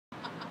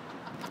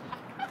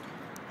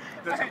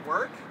Does it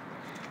work?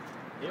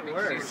 It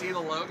works. Can you see the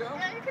logo?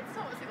 Yeah, you can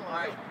still see the logo. All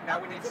right, now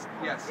we need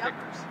stickers.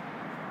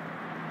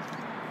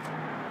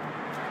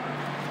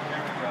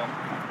 There we go.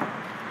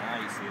 Now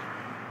you see it.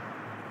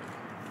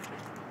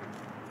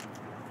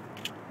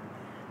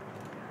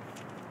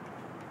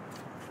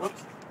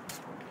 Whoops.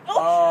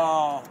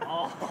 Oh.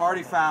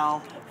 Party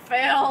foul.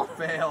 Fail.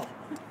 Fail.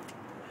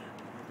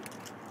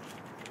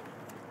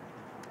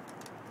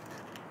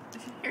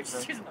 Here,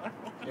 just use another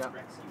one. Yep.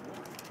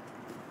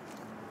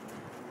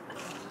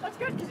 That's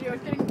good because you're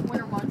getting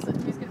winter months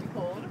and he's gonna be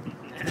cold.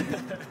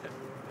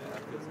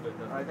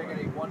 I think I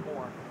need one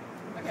more.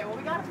 Okay, well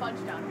we got a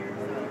bunch down here,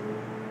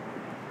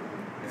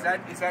 so.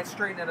 Is that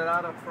straightening it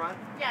out up front?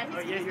 Yeah, he's, Oh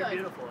yeah, he's you're good.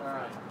 beautiful up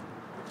front.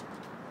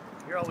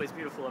 You're always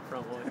beautiful up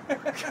front, Lloyd.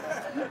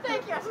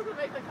 Thank you, I was going to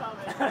make the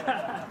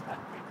comment.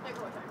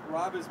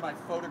 Rob is my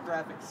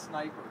photographic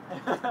sniper.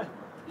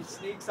 He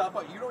sneaks up,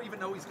 you don't even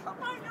know he's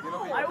coming.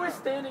 I was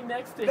standing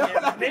next to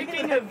him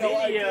making a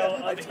video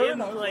of him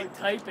like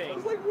typing I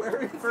was like,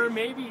 where is for he?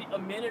 maybe a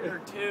minute or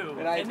two,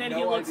 and then no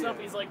he looks idea. up,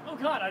 he's like, oh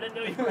god, I didn't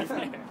know you were there.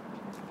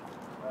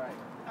 Alright.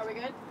 Are we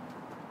good?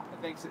 I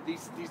think so.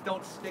 These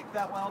don't stick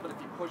that well, but if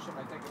you push them,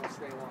 I think it'll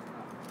stay long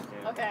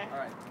enough. Okay.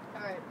 Alright.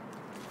 Alright.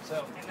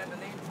 So, and then the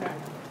name tag.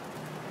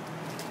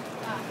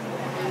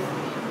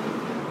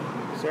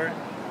 Sorry?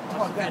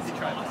 Oh, that's Fancy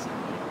tripod. awesome.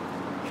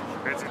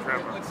 Fancy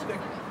tripod. Let's stick.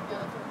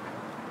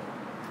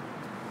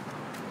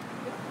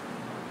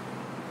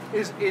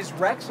 Is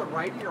Rex a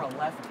righty or a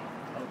lefty?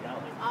 Oh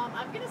golly.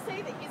 I'm gonna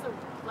say that he's a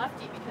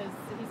lefty because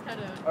he's kind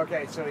of.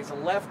 Okay, so he's a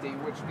lefty,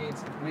 which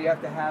means we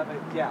have to have it,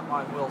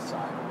 on Will's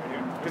side.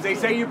 Because they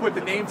say you put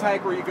the name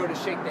tag where you go to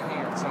shake the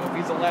hand. So if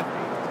he's a lefty,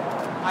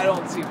 I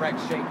don't see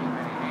Rex shaking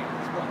many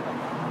hands.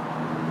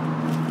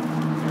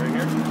 Right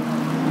here?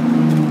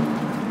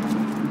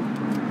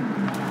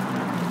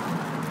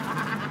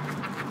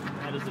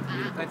 That is a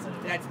beautiful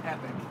thing. That's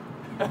epic.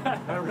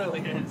 That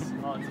really is.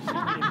 Oh, it's a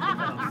shame we didn't put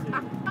that on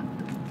Zoom.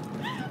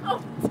 Oh,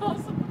 that's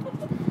awesome.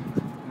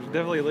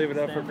 Definitely leave it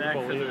up for Stand back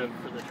people leaving.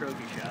 for the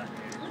trophy shot.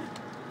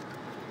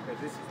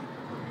 This is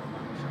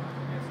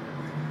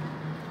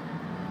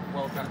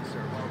well done,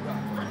 sir. Well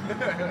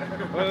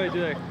done. Wait,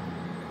 Jay.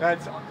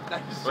 That's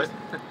just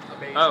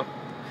amazing. Oh,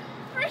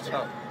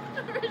 Rachel,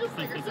 Rachel's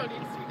like, you're so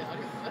neat to see down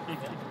here.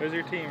 there's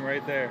your team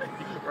right there.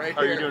 Right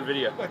Oh, here. you're doing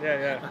video?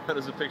 Yeah.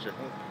 There's a picture.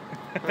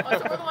 Oh,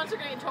 so we're the ones who are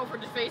getting in tow for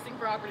defacing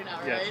property now,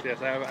 right?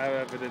 Yes, I have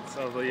evidence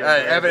of the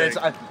evidence.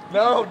 thing.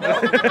 No.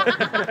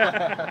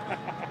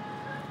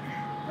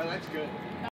 No, that's good.